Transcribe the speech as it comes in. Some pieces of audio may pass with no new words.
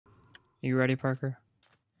You ready, Parker?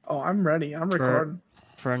 Oh, I'm ready. I'm recording.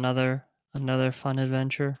 For another fun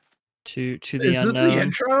adventure to the unknown. Is this the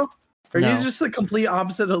intro? Are No. you just the complete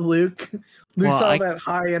opposite of Luke? Luke's all that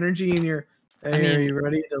high energy and you're are you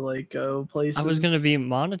ready to like go places? I was gonna be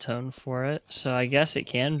monotone for it, so I guess it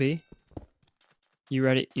can be. You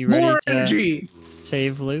ready? You ready More to energy.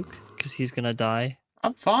 Save Luke? Because he's gonna die.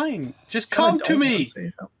 I'm fine. Just come to me.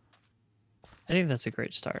 I think that's a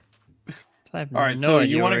great start. All right, so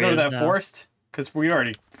you want to go to that forest? Because we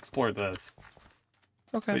already explored this.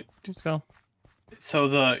 Okay, let's go.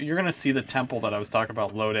 So you're gonna see the temple that I was talking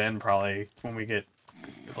about load in probably when we get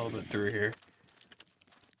a little bit through here.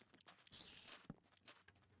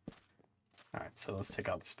 All right, so let's take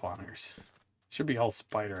out the spawners. Should be all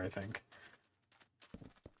spider, I think.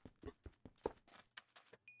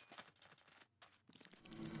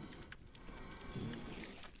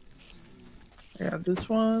 Yeah, this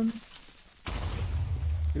one.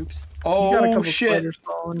 Oops. Oh shit!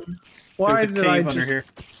 Why did I under here?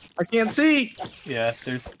 I can't see. Yeah,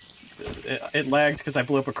 it lagged because I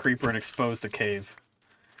blew up a creeper and exposed a cave.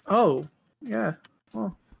 Oh, yeah.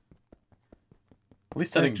 Well, at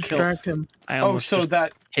least I didn't distract him. Oh, so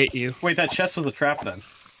that hit you. Wait, that chest was a trap then.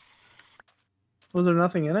 Was there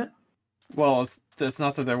nothing in it? Well, it's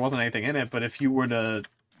not that there wasn't anything in it, but if you were to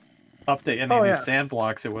update any of these sand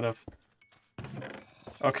blocks, it would have.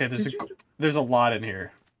 Okay, there's a lot in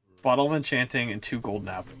here. Bottle of enchanting and 2 golden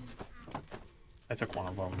apples. I took one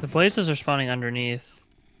of them. The blazes are spawning underneath.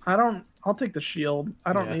 I'll take the shield.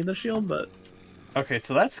 I don't need the shield, but. Okay,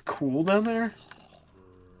 so that's cool down there.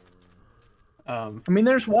 I mean,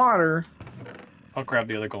 there's water. I'll grab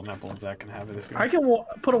the other golden apple and Zach can have it if you want. I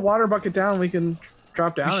can put a water bucket down. We can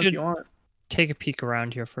drop down if you want. Take a peek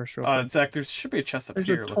around here first, real quick. Zach, there should be a chest up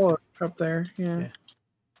here. There's a torch up there. Yeah.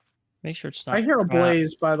 Make sure it's not. I hear a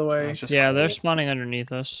blaze, by the way. Yeah, coal. They're spawning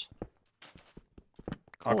underneath us.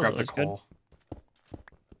 I'll grab the coal.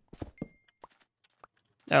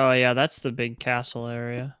 Oh yeah, that's the big castle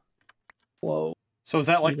area. Whoa. So is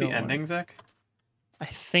that like the ending, Zach? I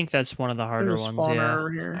think that's one of the harder ones. Yeah. Over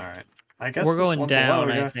here. All right. I guess we're going down.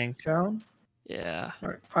 I think. Down. Yeah. All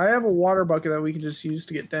right. I have a water bucket that we can just use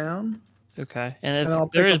to get down. Okay, and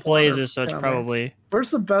there is blazes, so it's probably. Where's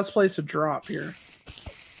the best place to drop here?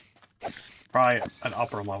 Probably an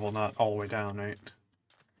upper level, not all the way down, right?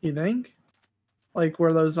 You think? Like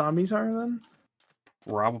where those zombies are, then?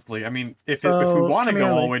 Probably. I mean, if we want to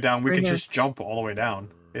go all the way down, we can just jump all the way down.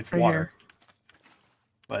 It's water.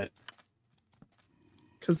 But.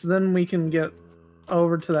 Because then we can get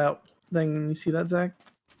over to that thing. You see that, Zach?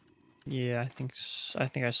 Yeah, I think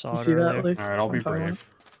I saw it see earlier. That, Luke? All right, I'll be brave.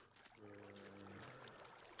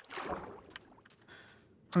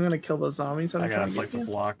 I'm gonna kill those zombies. I gotta place a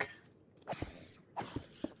block.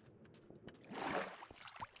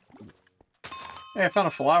 Hey, I found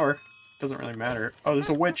a flower. Doesn't really matter. Oh, there's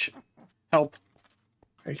a witch. Help.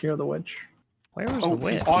 I hear the witch. Where was the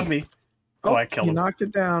witch? He's on me. Oh, I killed him. You knocked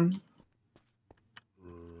it down.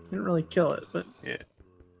 Didn't really kill it, but... Yeah.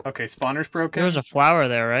 Okay, spawner's broken. There was a flower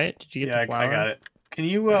there, right? Did you get the flower? Yeah, I got it. Can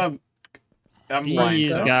you,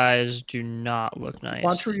 These guys do not look nice.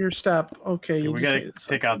 Watch where your step. Okay, we gotta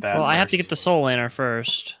take out that. Well, I have to get the soul laner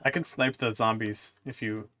first. I can snipe the zombies if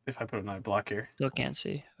I put another block here. Still can't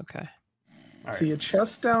see. Okay. Right. See a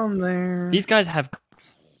chest down there. These guys have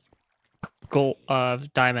gold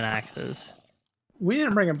diamond axes. We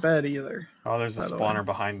didn't bring a bed either. Oh, there's a spawner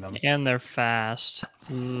behind them. And they're fast.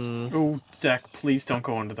 Oh, Zach, please don't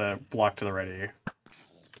go into the block to the right of you.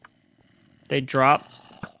 They drop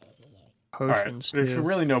potions. There's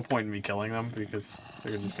really no point in me killing them because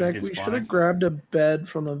they're just Zach, we should have grabbed a bed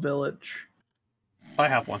from the village. I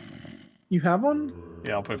have one. You have one?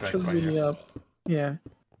 Yeah, I'll put it back by you. Up. Yeah.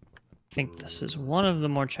 I think this is one of the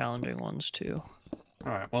more challenging ones too.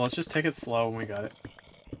 Alright, well let's just take it slow when we got it.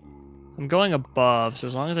 I'm going above, so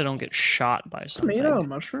as long as I don't get shot by something. It's made out of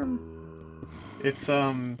mushroom. It's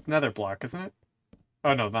nether block, isn't it?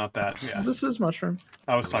 Oh no, not that. Yeah. This is mushroom.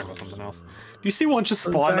 I was talking about something else. Do you see one just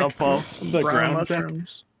spawn above the ground?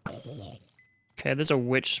 Mushrooms. Okay, there's a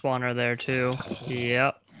witch spawner there too.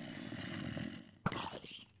 Yep.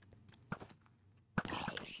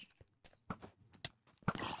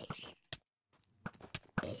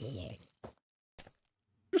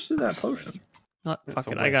 Just do that potion. Fuck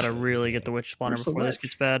it, I gotta really get the witch spawner before this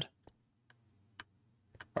gets bad.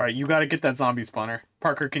 Alright, you gotta get that zombie spawner.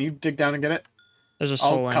 Parker, can you dig down and get it? There's a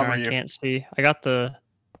soul in there I can't see. I got the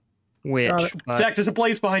witch. Zach, there's a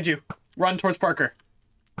blaze behind you. Run towards Parker.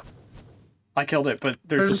 I killed it, but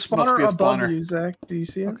there's a spawner must be a spawner above you, Zach. Do you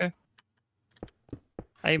see it? Okay.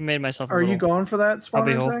 I made myself. Are you going for that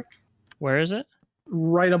spawner, Zach? Where is it?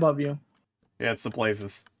 Right above you. Yeah, it's the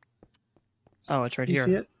blazes. Oh, it's right You here.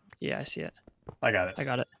 see it? Yeah, I see it. I got it. I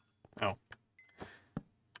got it. Oh.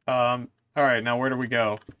 All right, now where do we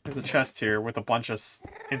go? There's a chest here with a bunch of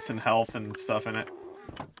instant health and stuff in it.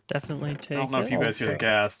 Definitely take it. I don't know if you guys hear the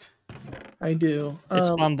ghast. I do. It's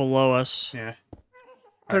spawned below us. Yeah.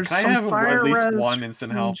 There's can I some have fire at least res one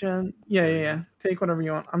instant health? Yeah. Take whatever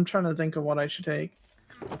you want. I'm trying to think of what I should take.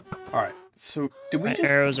 All right. So, do we My just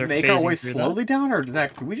arrows are make our phasing way through slowly down, or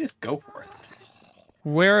Zach, do we just go for it?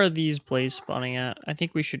 Where are these blazes spawning at? I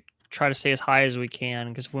think we should try to stay as high as we can,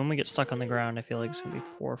 because when we get stuck on the ground, I feel like it's going to be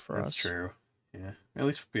poor for us. That's true. Yeah. At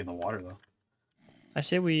least we'll be in the water, though. I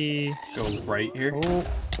say we... Go right here.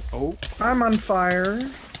 Oh. I'm on fire.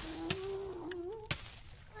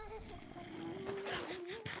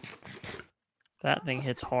 That thing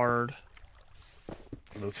hits hard.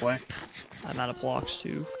 This way? I'm out of blocks,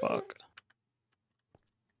 too. Fuck.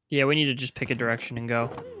 Yeah, we need to just pick a direction and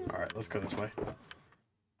go. Alright, let's go this way.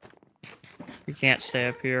 We can't stay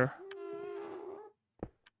up here.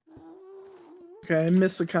 Okay, I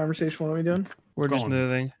missed the conversation. What are we doing? We're just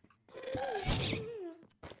moving.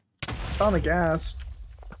 Found the gas.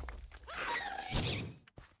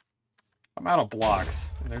 I'm out of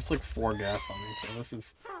blocks. And there's like 4 gas on me, so this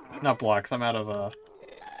is... Not blocks, I'm out of,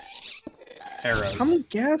 arrows. How many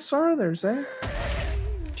gas are there, Zach?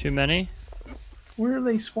 Too many? Where are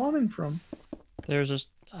they spawning from? There's a...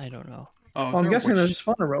 I don't know. Oh, Well, I'm guessing there's a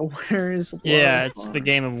spawner, bro. Where is the Yeah, it's the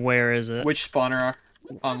game of where is it. Which spawner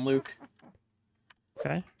on Luke?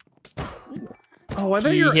 Okay. Oh, I thought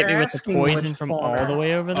Can you you were hit me with the asking poison which from all spawner. the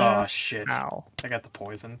way over there? Oh, shit. Ow. I got the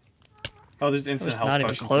poison. Oh, there's instant health not even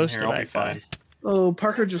potions close in to here. I'll that be fine. guy. Oh,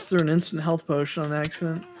 Parker just threw an instant health potion on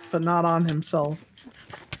accident, but not on himself.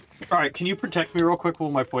 Alright, can you protect me real quick while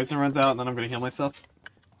my poison runs out, and then I'm gonna heal myself?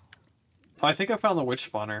 Oh, I think I found the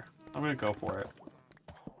witch spawner. I'm gonna go for it.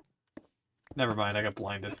 Never mind, I got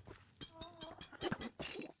blinded.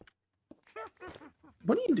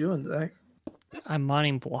 What are you doing, Zach? I'm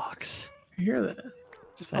mining blocks. I hear that.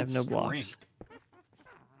 Just I have no blocks.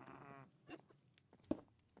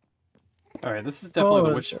 Alright, this is definitely the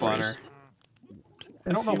Oh, witch spawner.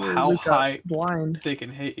 I don't see know where how Luke got high blind. they can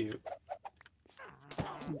hit you.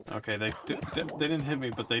 Okay, they didn't hit me,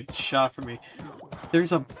 but they shot for me.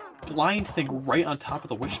 There's a blind thing right on top of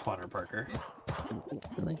the witch spawner, Parker.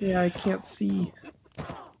 Yeah, I can't see.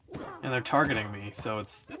 And they're targeting me, so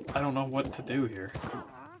it's... I don't know what to do here.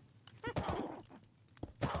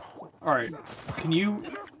 Alright, can you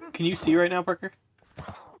see right now, Parker?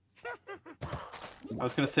 I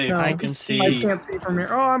was gonna say, No, if I you can can see. see... I can't see from here.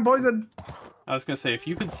 Oh, I'm poisoned. I was gonna say, if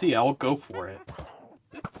you can see, I'll go for it.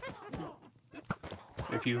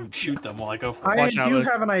 If you shoot them while I go for it. I Watch out, do Luke.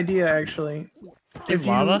 have an idea, actually. If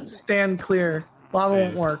you lava? stand clear, lava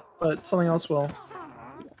won't Jeez. work, but something else will.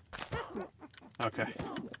 Okay,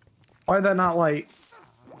 Why did that not light?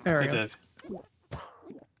 There we it go. did.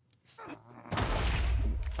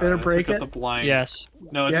 Did it break took it? out the blind. Yes.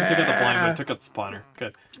 No, it didn't take out the blind, but Yeah. it took out the spawner.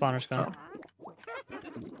 Good. Spawner's gone.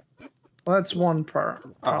 Well, that's one part.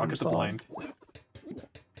 Oh, I'll get the blind.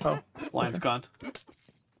 Oh. Blind's gone.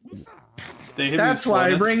 They hit me That's with why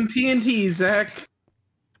I slowness. bring TNT, Zach.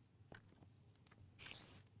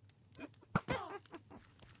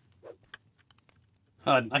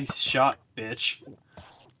 Nice shot, bitch.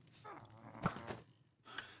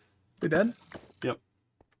 We dead? Yep.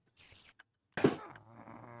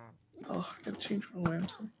 Oh, I gotta change my way. I'm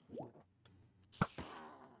sorry.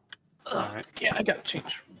 Alright. Yeah, I gotta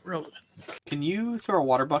change. Real good. Can you throw a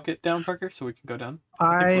water bucket down, Parker, so we can go down?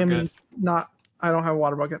 I we're am good. not. I don't have a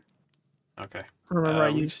water bucket. Okay. Remember, I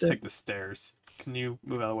we used just it. take the stairs. Can you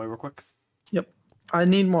move out of the way real quick? Yep. I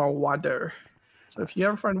need more water. So if you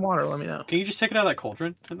ever find water, let me know. Can you just take it out of that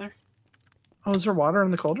cauldron in there? Oh, is there water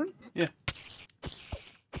in the cauldron? Yeah.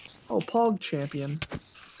 Oh, Pog champion.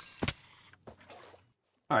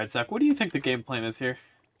 Alright, Zach, what do you think the game plan is here?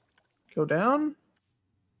 Go down.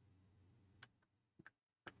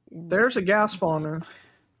 There's a gas spawner.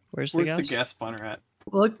 Where's the Where's gas? the gas spawner at?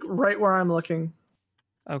 Look right where I'm looking.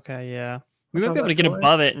 Okay, yeah. We Look might how be able to that get color-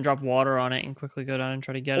 above it and drop water on it and quickly go down and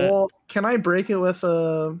try to get Well, can I break it with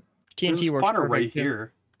a... it. There's TNT a works spawner right perfect, too.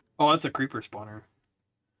 here. Oh, that's a creeper spawner.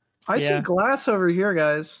 I see Yeah. glass over here,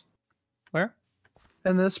 guys. Where?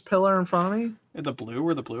 And this pillar in front of me. In the blue,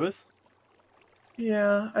 where the blue is?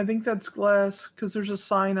 Yeah, I think that's glass because there's a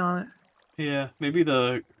sign on it. Yeah, maybe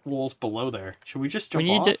the wall's below there. Should we just jump We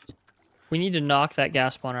need off? to we need to knock that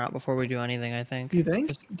gas spawner out before we do anything, I think. Do you think?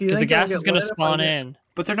 Do you Because the think gas it'll is get going to lit if I spawn get- in.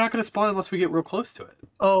 But they're not going to spawn unless we get real close to it.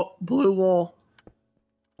 Oh, blue wall.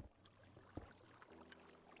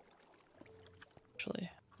 Actually,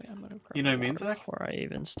 wait, I'm gonna grab You know what I the mean, water Zach? before I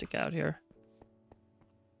even stick out here.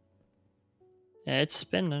 Yeah, it's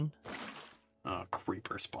spinning. Oh,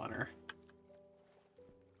 creeper spawner.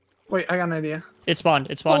 Wait, I got an idea. It spawned.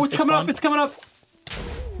 It spawned. Oh, it's coming up! It's coming up!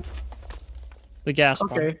 The gas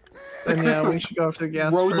spawned. Okay. Then yeah, we should go after the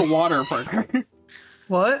gas. Rode first. the water, Parker.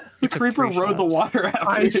 What? The creeper rode the water after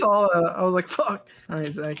I you. saw that. I was like, fuck.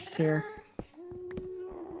 Alright, Zach, here.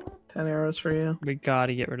 10 arrows for you. We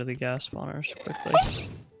gotta get rid of the gas spawners quickly.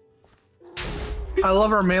 I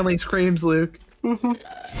love our manly screams, Luke.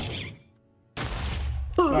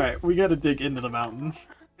 Alright, we gotta dig into the mountain.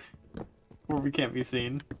 Where we can't be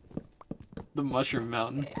seen. The mushroom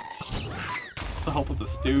mountain. So help with the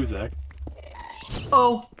stew, Zach.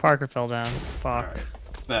 Oh! Parker fell down. Fuck. Right.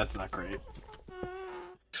 That's not great.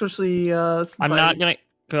 Especially, since I'm not gonna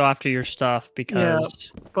go after your stuff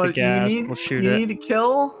because but the gas will shoot it. You need to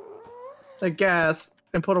kill the gas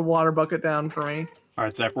and put a water bucket down for me.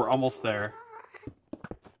 Alright, Zach, we're almost there.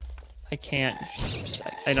 I can't.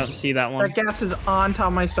 I don't see that one. That gas is on top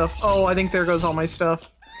of my stuff. Oh, I think there goes all my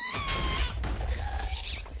stuff.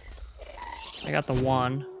 I got the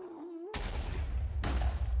one.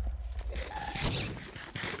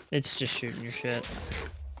 It's just shooting your shit.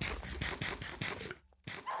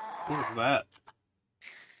 What is that?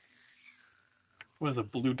 What is a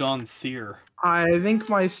Blue Dawn Seer? I think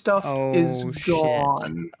my stuff is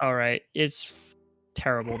gone. Alright, it's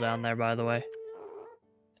terrible down there, by the way.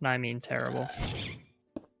 And I mean terrible.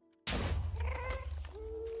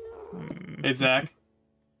 Hey, Zach.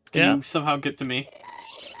 Can you somehow get to me?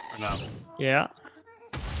 Or no? Yeah.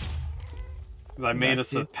 Because I made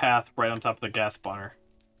us a path right on top of the gas spawner.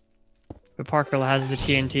 But Parker has the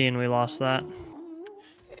TNT and we lost that.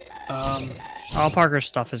 All Parker's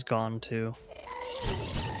stuff is gone too.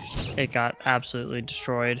 It got absolutely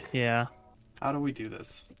destroyed. Yeah. How do we do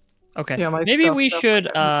this? Okay. Yeah, maybe we should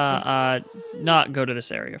not go to this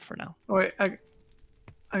area for now. Wait, I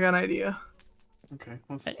got an idea. Okay,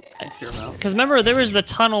 let's hear him out. Because remember, there was the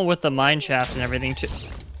tunnel with the mine shaft and everything too.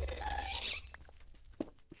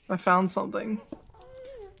 I found something.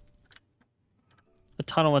 The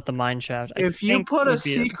tunnel with the mine shaft. If you put a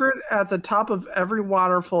secret at the top of every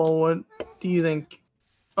waterfall, what do you think?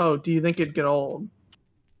 Oh, do you think it'd get old?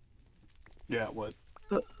 Yeah, what?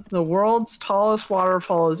 The world's tallest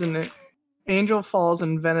waterfall is in Angel Falls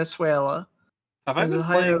in Venezuela. Have I been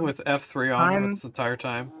playing with F3 on this entire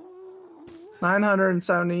time?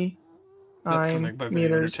 979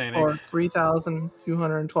 meters or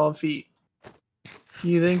 3,212 feet. Do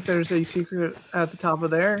you think there's a secret at the top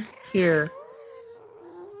of there? Here.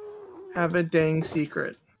 Have a dang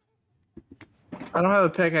secret. I don't have a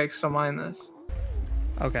pickaxe to mine this.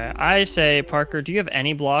 Okay, I say, Parker, do you have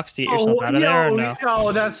any blocks to get yourself out of there or no?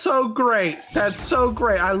 Oh, that's so great. That's so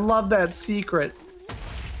great. I love that secret.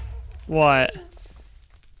 What?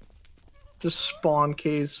 Just spawn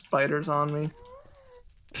cave spiders on me.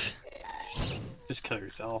 Just kill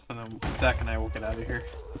yourself, and then Zach and I will get out of here.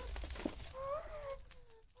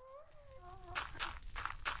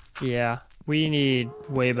 Yeah, we need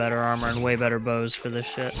way better armor and way better bows for this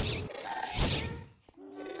shit.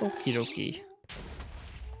 Okie dokie.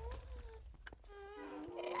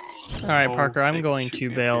 Alright, Parker, I'm going to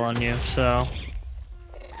bail on you, so...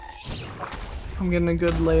 I'm getting a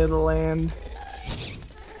good lay of the land.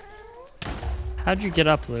 How'd you get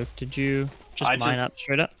up, Luke? Did you just mine up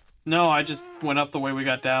straight up? No, I just went up the way we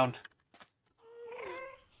got down.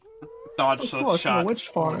 Dodged those shots.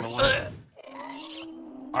 Which spawner?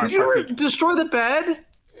 Did you destroy the bed?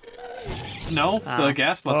 No, the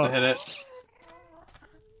gas must have hit it.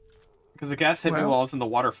 Because the gas hit me while I was in the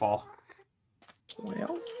waterfall.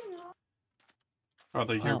 Well...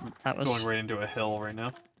 Although you're going right into a hill right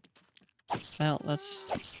now. Well,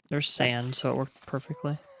 there's sand, so it worked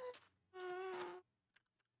perfectly.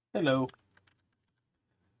 Hello.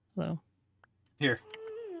 Hello. Here.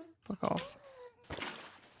 Fuck off.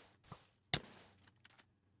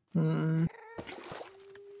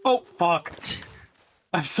 Oh, fuck.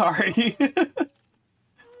 I'm sorry.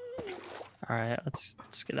 Alright, let's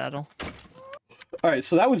skedaddle. Alright,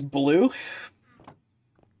 so that was blue.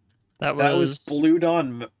 That was Blue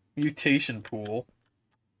Dawn Mutation Pool.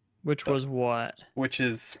 Which was what? Which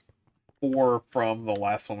is 4 from the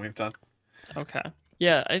last one we've done. Okay.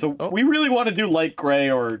 Yeah. We really want to do light gray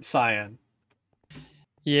or cyan.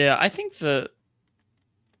 Yeah, I think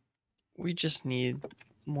we just need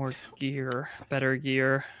more gear, better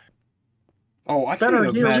gear. Oh, I can't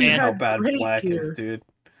even imagine how bad black is, dude.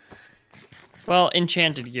 Well,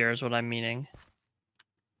 enchanted gear is what I'm meaning.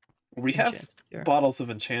 We have bottles of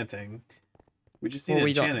enchanting. We just need an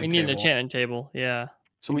enchanting table. We need an enchantment table, yeah.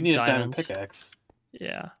 So we need a diamond pickaxe.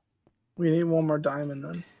 Yeah. We need one more diamond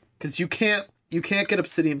then. Because you can't You can't get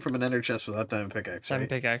obsidian from an ender chest without diamond pickaxe, right? Diamond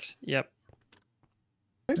pickaxe. Yep.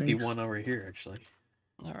 Might be one over here, actually.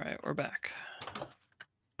 All right, we're back.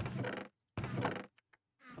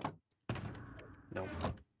 No.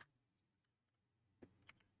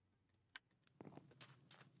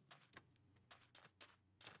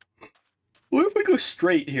 What if we go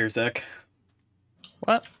straight here, Zach?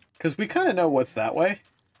 What? Because we kind of know what's that way.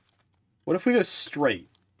 What if we go straight?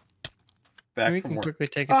 Back we from can where... quickly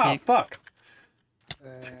take a peek. Fuck!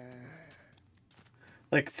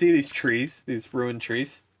 Like, see these trees? These ruined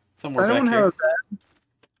trees? Somewhere back here. Have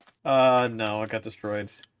a bed? No, it got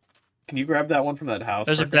destroyed. Can you grab that one from that house?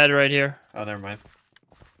 There's a bed right here. Oh, never mind.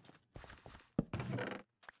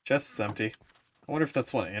 Chest is empty. I wonder if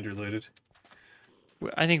that's what Andrew looted.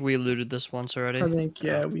 I think we looted this once already. I think,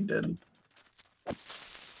 yeah, we did.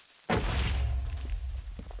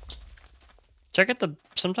 Check at the...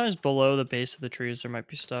 Sometimes below the base of the trees there might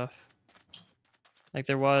be stuff. Like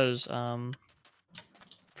there was,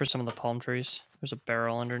 for some of the palm trees. There's a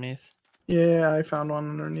barrel underneath. Yeah, I found one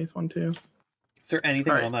underneath one too. Is there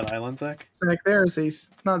anything on that island, Zach? Zach, there's a...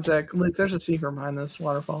 Not Zach, Luke, there's a secret behind this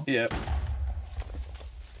waterfall. Yep.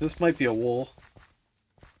 This might be a wool.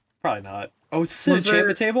 Probably not. Oh, is this an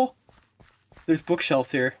enchantment table? There's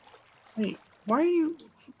bookshelves here. Wait, why are you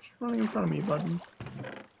running in front of me, buddy?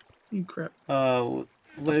 You crap.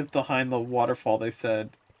 Live behind the waterfall, they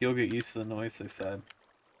said. You'll get used to the noise, they said.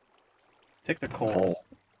 Take the coal.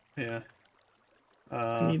 Yeah.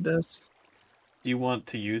 I need this. Do you want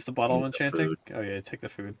to use the bottle of enchanting? Oh yeah, take the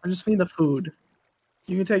food. I just need the food.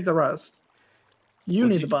 You can take the rest. You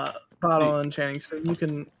need the bottle of enchanting so you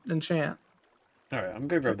can enchant. Alright, I'm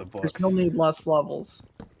gonna grab the books. You'll need less levels.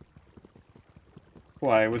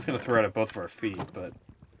 Well, I was gonna throw it at both of our feet, but...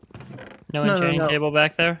 No enchanting table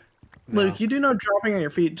back there? No. Luke, you do know dropping on your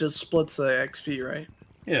feet just splits the XP, right?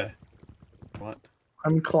 Yeah. What?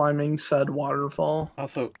 I'm climbing said waterfall.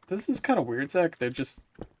 Also, this is kind of weird, Zach. They're just...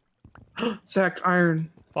 Zach,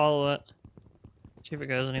 iron. Follow it. See if it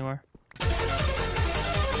goes anywhere.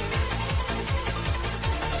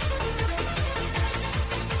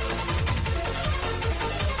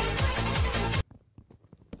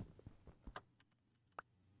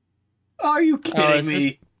 Are you kidding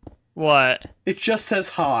me? What? It just says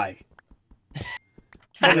hi.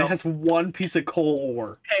 And it has one piece of coal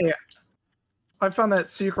ore. Hey, I found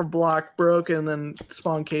that secret block broken and then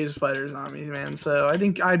spawned cave spiders on me, man. So I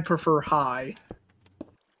think I'd prefer high.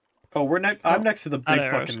 Oh, I'm next to the big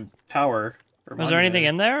fucking tower. Was there anything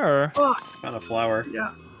in there, or? Found a flower.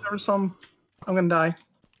 Yeah, there was some. I'm gonna die.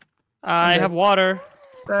 I have water.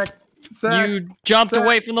 Zach, you jumped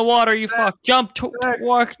away from the water, you fuck. Jump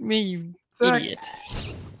toward me, you idiot.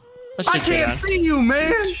 I can't see you,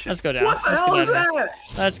 man. Let's go down. What the hell is that?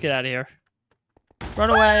 Let's get out of here. Run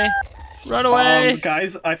away. Run away.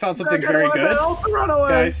 Guys, I found something very good. Run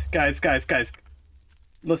away. Guys.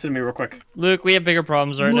 Listen to me real quick. Luke, we have bigger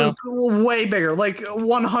problems right now. Way bigger. Like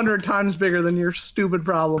 100 times bigger than your stupid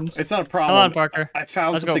problems. It's not a problem. Come on, Parker. I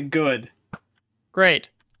found something good. Great.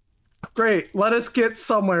 Great. Let us get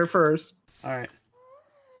somewhere first. Alright.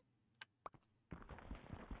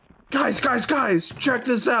 Guys, check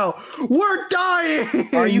this out. We're dying!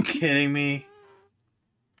 Are you kidding me?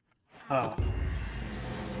 Oh.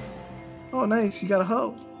 Oh, nice. You got a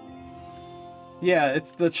hoe. Yeah,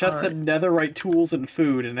 it's the chest had netherite tools and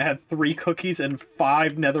food, and it had 3 cookies and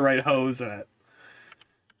 5 netherite hoes in it.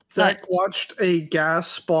 Zach watched a gas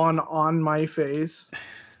spawn on my face.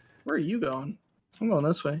 Where are you going? I'm going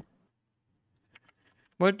this way.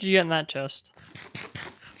 What did you get in that chest?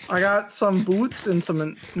 I got some boots and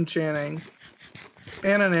some enchanting.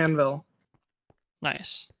 And an anvil.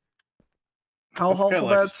 Nice. How helpful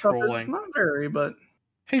that stuff is? Not very, but...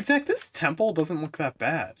 Hey, Zach, this temple doesn't look that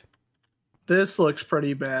bad. This looks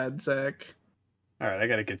pretty bad, Zach. Alright, I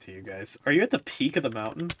gotta get to you guys. Are you at the peak of the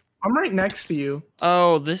mountain? I'm right next to you.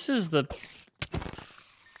 Oh, this is the...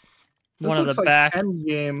 one of the back... end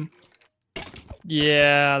game.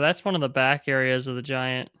 Yeah, that's one of the back areas of the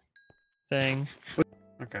giant thing.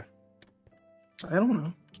 Okay. I don't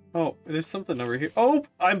know. Oh, there's something over here. Oh,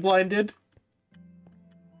 I'm blinded.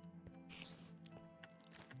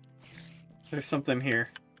 There's something here.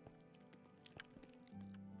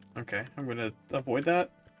 Okay, I'm gonna avoid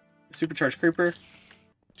that. Supercharged creeper. Do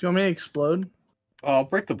you want me to explode? Oh, I'll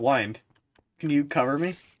break the blind. Can you cover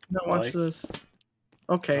me? No, watch this.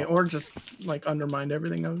 Okay, or just, like, undermine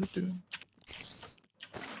everything I was doing.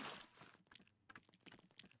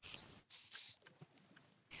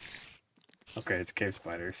 Okay, it's cave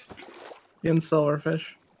spiders. And silverfish.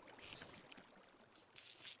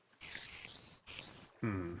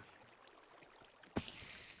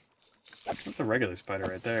 That's a regular spider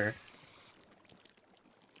right there.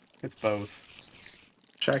 It's both.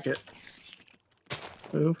 Check it.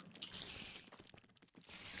 Move.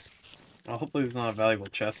 Well, hopefully there's not a valuable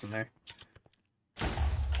chest in there.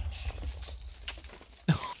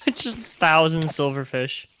 It's just 1,000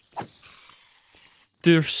 silverfish.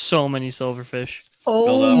 There's so many silverfish.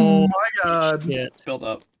 Oh my god. Shit. Build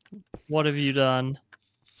up. What have you done?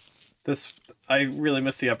 I really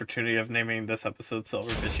missed the opportunity of naming this episode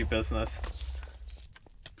Silverfishy Business.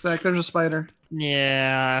 Zach, there's a spider.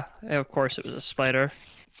 Yeah, of course it was a spider.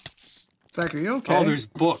 Zach, are you okay? Oh, there's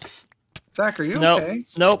books. Zach, are you Nope. okay?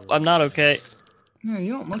 Nope, I'm not okay. Yeah,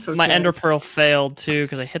 you don't look okay. My ender pearl failed too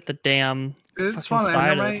because I hit the damn Did it fucking spawn an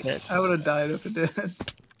side of the endermite? pit. I would have died if it did.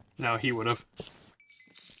 No, he would have.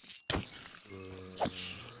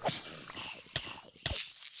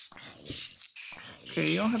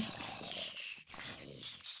 Okay, you don't have...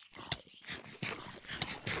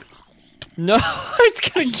 No, it's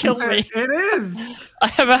gonna kill me. It is! I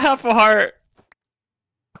have a half a heart.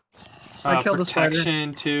 I killed the spider.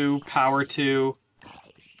 Protection 2, power 2,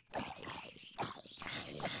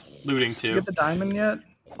 looting 2. Did you get the diamond yet?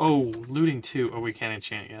 Oh, looting 2. Oh, we can't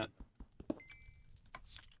enchant yet.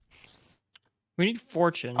 We need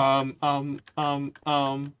fortune. I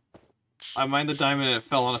mined the diamond and it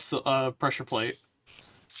fell on a pressure plate.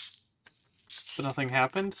 But nothing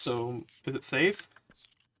happened, so is it safe?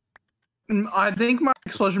 I think my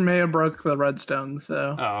explosion may have broke the redstone,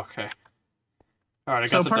 so... Oh, okay. Alright, I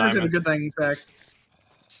So got the Parker diamond. did a good thing, Zach.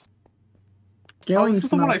 Oh, Galing's this is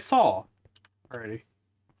the one not I saw. Alrighty.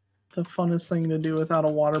 the funnest thing to do without a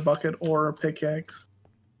water bucket or a pickaxe.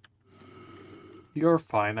 You're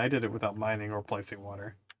fine. I did it without mining or placing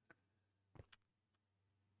water.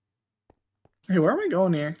 Hey, where am I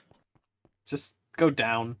going here? Just go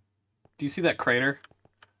down. Do you see that crater?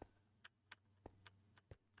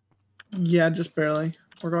 Yeah, just barely.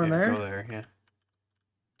 We're going Yeah, there? Go there, yeah.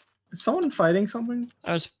 Is someone fighting something?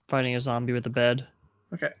 I was fighting a zombie with a bed.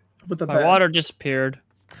 Okay, with the My bed. water disappeared.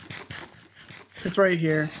 It's right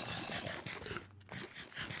here.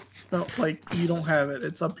 No, like, you don't have it.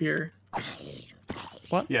 It's up here.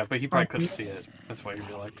 What? Yeah, but he probably couldn't see it. That's why he'd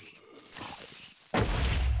be like...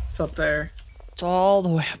 It's up there. It's all the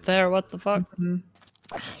way up there. What the fuck? Mm-hmm.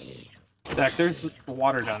 Zach, there's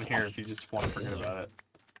water down here if you just want to forget about it.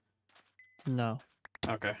 No.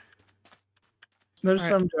 Okay. There's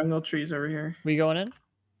Alright. some jungle trees over here. We going in?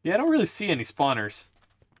 Yeah, I don't really see any spawners.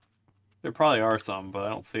 There probably are some, but I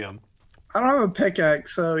don't see them. I don't have a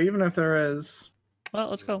pickaxe, so even if there is... Well,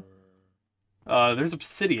 let's go. There's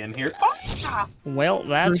obsidian here. Oh! Well,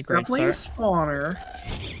 that's there's a great definitely start. a spawner.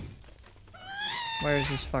 Where is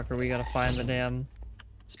this fucker? We gotta find the damn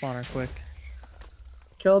spawner quick.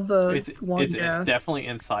 Killed the It's one gas. definitely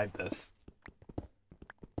inside this.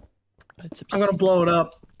 But it's I'm gonna blow it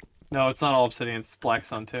up. No, it's not all obsidian. It's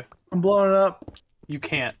blackstone too. I'm blowing it up. You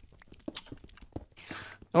can't.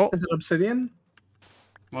 Oh, Is it obsidian?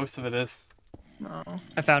 Most of it is. No.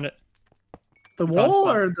 I found it. The Found wall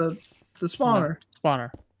spawn. or the spawner?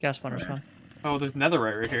 Spawner. Gas spawner's fine. Oh, there's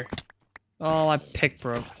netherite right here. Oh, my pick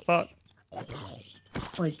broke. Fuck.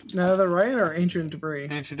 Like netherite or ancient debris?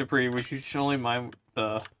 Ancient debris, which you should only mine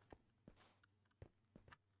the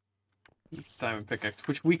diamond pickaxe,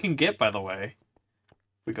 which we can get, by the way.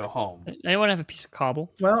 If we go home. Anyone have a piece of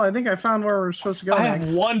cobble? Well, I think I found where we're supposed to go I next.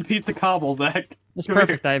 have one piece of cobble, Zach. That's Come here.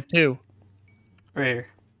 perfect. I have two. Right here.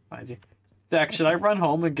 Find you. Zach, should I run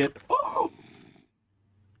home and get... Oh!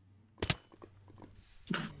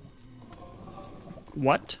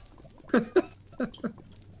 What?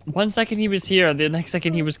 1 second he was here, the next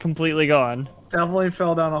second he was completely gone. Definitely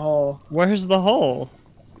fell down a hole. Where's the hole?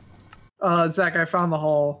 Zach, I found the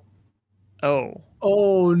hole. Oh.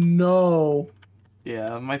 Oh no.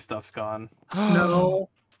 Yeah, my stuff's gone. No.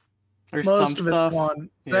 There's Most some of it's stuff. gone.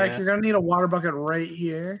 Zach, Yeah. you're gonna need a water bucket right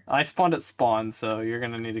here. I spawned at spawn, so you're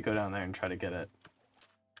gonna need to go down there and try to get it.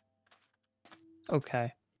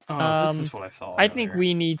 Okay. Oh, this is what I saw. I think earlier.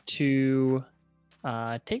 we need to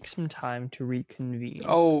take some time to reconvene.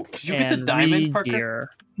 Oh, did you get the diamond, Parker? re-gear.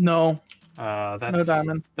 No. That's No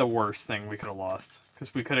diamond. the worst thing we could have lost.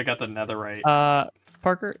 Because we could have got the netherite.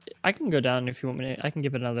 Parker, I can go down if you want me to. I can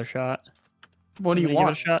give it another shot. What do you Give it a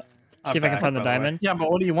want? shot. I'm See if I can back, find the by way. diamond. Yeah, but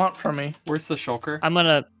what do you want from me? Where's the shulker? I'm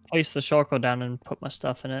gonna place the shulker down and put my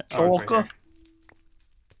stuff in it. Oh, right Shulker? here.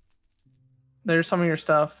 There's some of your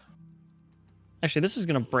stuff. Actually, this is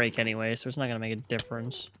gonna break anyway, so it's not gonna make a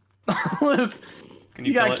difference. Luke, Can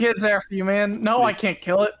you kill got it? kids after you, man. No, I Please. can't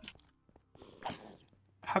kill it.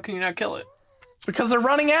 How can you not kill it? Because they're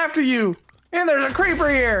running after you. And there's a creeper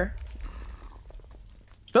here.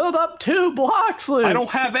 Build up 2 blocks, Luke. I don't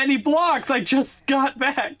have any blocks. I just got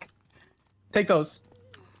back. Take those.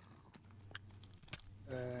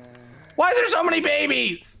 Why is there so many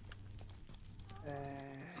babies?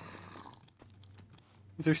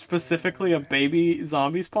 Is there specifically a baby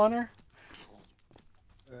zombie spawner?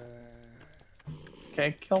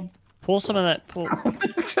 Okay, kill. Pull some of that. Pull.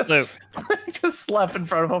 just, Luke. just slept in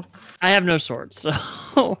front of him. I have no sword, so.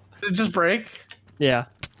 Did it just break? Yeah.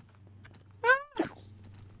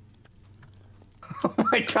 Oh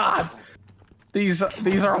my god. These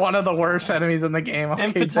are one of the worst enemies in the game. Okay,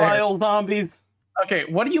 Infantile zombies. Okay,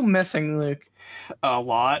 what are you missing, Luke? A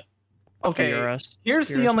lot. Okay, here's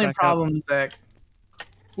the only problem, Zach.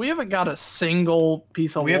 We haven't got a single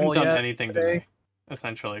piece of wall yet. We haven't done anything today,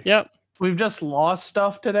 essentially. Yep. We've just lost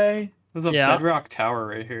stuff today. There's a bedrock tower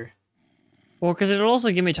right here. Well, because it'll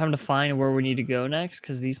also give me time to find where we need to go next,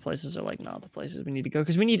 because these places are like not the places we need to go,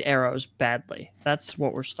 because we need arrows badly. That's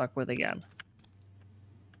what we're stuck with again.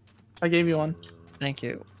 I gave you one. Thank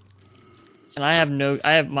you. And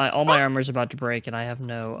all my armor's about to break, and I have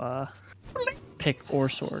no pick or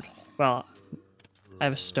sword. Well, I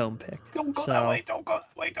have a stone pick. Don't go that way. Don't go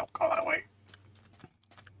that way. Don't go that way.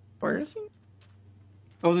 Where is he?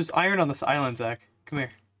 Oh, there's iron on this island, Zach. Come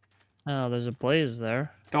here. Oh, there's a blaze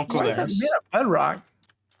there. Don't go there. Made of bedrock.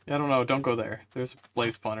 I don't know. Don't go there. There's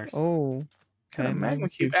blaze spawners. Oh. Okay, magma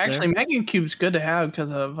cube. Actually, magma cube's good to have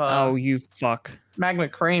because of. Oh, you fuck. Magma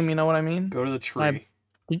cream. You know what I mean? Go to the tree. Did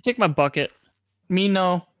you take my bucket? Me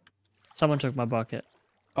no. Someone took my bucket.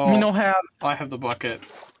 Oh, me no have. I have the bucket.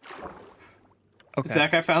 Okay.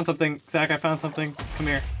 Zach, I found something. Zach, I found something. Come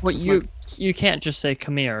here. What you can't just say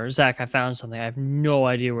come here, Zach. I found something. I have no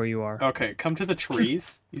idea where you are. Okay, come to the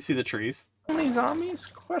trees. You see the trees? How many zombies?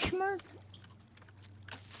 Question mark.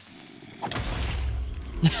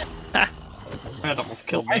 That almost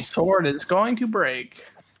killed me. My sword is going to break.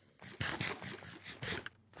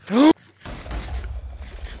 What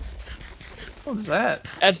is that?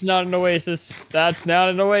 That's not an oasis. That's not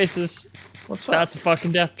an oasis. What's that? That's a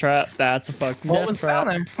fucking death trap. That's a fucking death trap.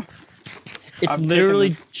 Down there? It's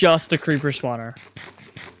literally just a creeper spawner.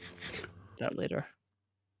 That later.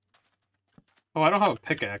 Oh, I don't have a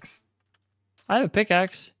pickaxe. I have a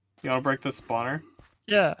pickaxe. You want to break this spawner?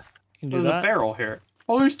 Yeah, you can do there's that. There's a barrel here.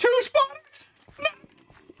 Oh, there's 2 spawners!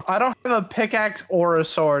 I don't have a pickaxe or a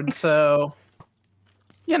sword, so...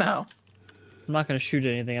 You know. I'm not going to shoot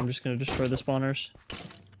anything. I'm just going to destroy the spawners.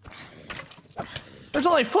 There's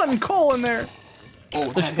only flint and coal in there. Oh,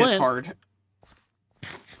 that hits hard.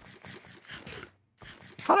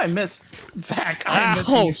 How'd I miss? Zach, I missed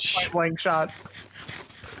a blank shot.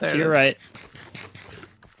 There You're right.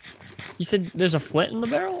 You said there's a flint in the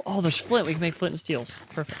barrel? Oh, there's flint. We can make flint and steels.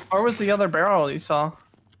 Perfect. Where was the other barrel you saw?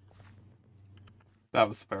 That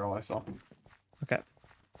was the barrel I saw. Okay.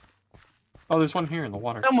 Oh, there's one here in the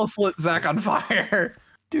water. I almost lit Zach on fire.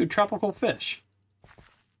 Dude, tropical fish.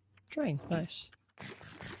 Drain. Nice.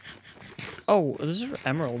 Oh, those are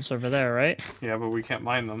emeralds over there, right? Yeah, but we can't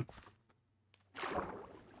mine them.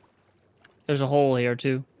 There's a hole here,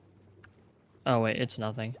 too. Oh, wait. It's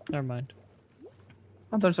nothing. Never mind.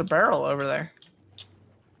 Oh, there's a barrel over there.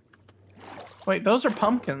 Wait, those are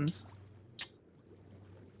pumpkins.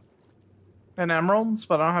 And emeralds,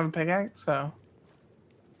 but I don't have a pickaxe, so...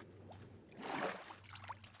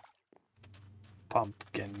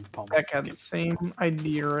 Pumpkin. That had the same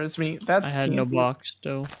idea as me. That's I had no blocks,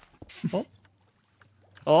 though. Oh.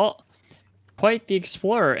 Oh. Quite the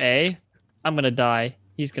explorer, eh? I'm gonna die.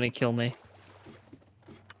 He's gonna kill me.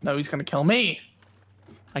 No, he's gonna kill me.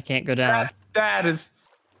 I can't go down. That is...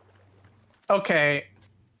 Okay.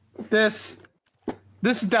 This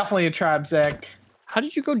is definitely a trap, Zach. How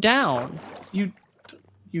did you go down? You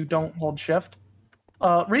don't hold shift.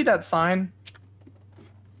 Read that sign.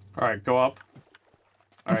 Alright, go up.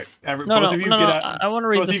 Alright, both of you no, get out. I want to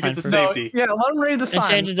read the sign. Get to safety. Yeah, let him read the sign.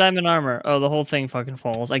 And change to diamond armor. Oh, the whole thing fucking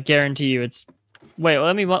falls. I guarantee you it's... Wait,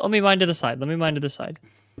 let me mine to the side. Let me mine to the side.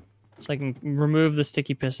 So I can remove the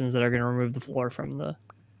sticky pistons that are going to remove the floor from the...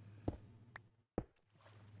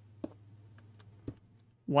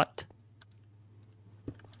 What?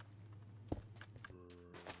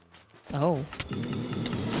 Oh.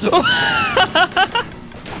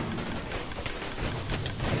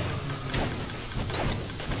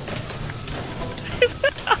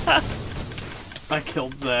 I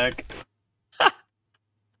killed Zach.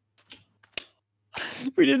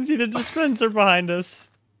 We didn't see the dispenser behind us.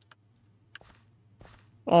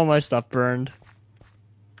 All my stuff burned.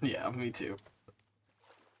 Yeah, me too.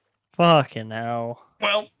 Fucking hell.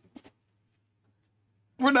 Well,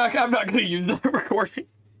 I'm not gonna use that recording.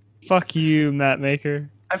 Fuck you, map maker.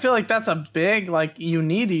 I feel like that's a big, like, you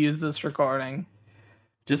need to use this recording.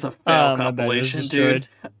 Just a fail compilation, dude.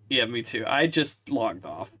 Yeah, me too. I just logged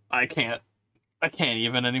off. I can't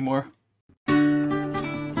even anymore.